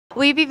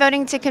Will you be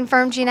voting to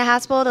confirm Gina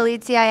Haspel to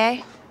lead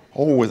CIA?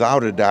 Oh,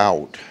 without a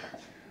doubt.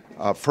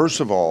 First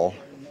of all,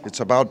 it's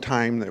about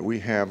time that we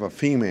have a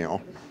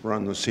female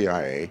run the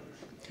CIA.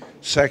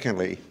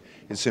 Secondly,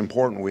 it's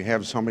important we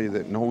have somebody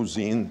that knows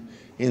the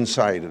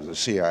inside of the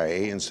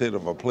CIA instead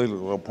of a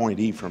political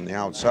appointee from the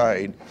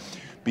outside,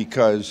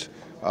 because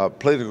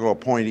political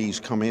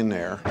appointees come in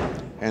there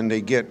and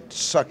they get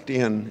sucked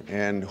in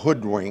and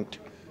hoodwinked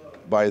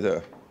by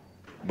the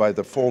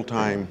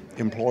full-time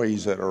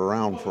employees that are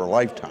around for a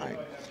lifetime.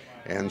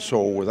 And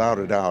so without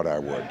a doubt I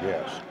would,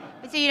 yes.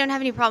 So you don't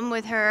have any problem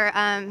with her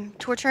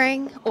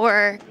torturing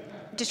or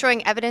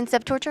destroying evidence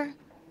of torture?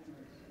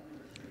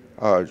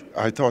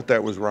 I thought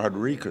that was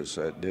Rodriguez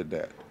that did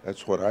that.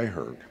 That's what I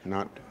heard,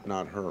 not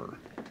her.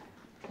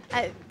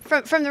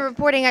 From the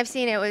reporting I've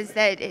seen, it was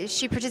that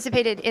she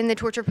participated in the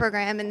torture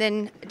program and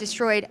then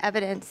destroyed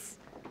evidence.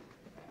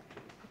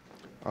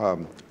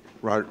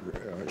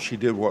 She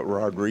did what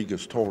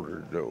Rodriguez told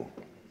her to do.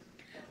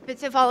 But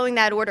so following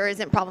that order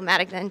isn't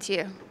problematic then to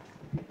you?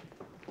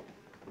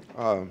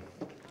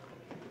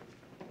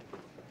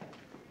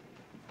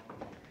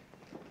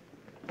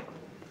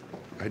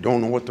 I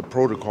don't know what the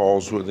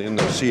protocols within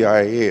the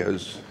CIA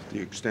is, the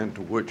extent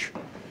to which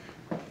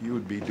you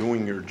would be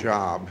doing your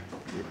job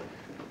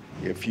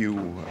if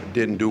you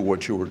didn't do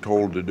what you were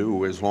told to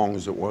do, as long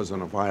as it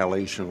wasn't a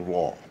violation of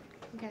law.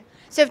 Okay.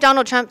 So if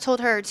Donald Trump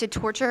told her to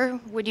torture,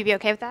 would you be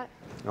okay with that?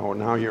 No,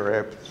 now you're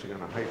asking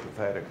a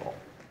hypothetical.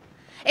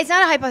 It's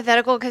not a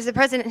hypothetical because the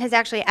president has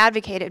actually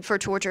advocated for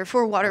torture,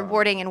 for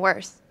waterboarding and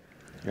worse.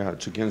 Yeah,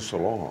 it's against the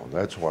law.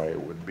 That's why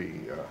it would be,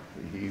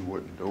 he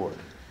wouldn't do it.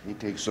 He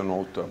takes an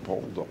oath to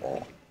uphold the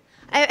law.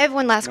 I have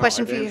one last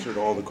question for you. I've answered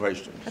all the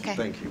questions. Okay.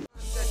 Thank you.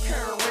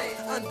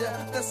 Under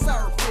the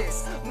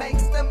surface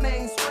makes the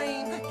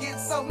mainstream get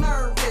so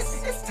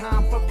nervous. It's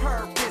time for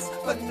purpose,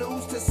 for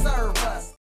news to serve us.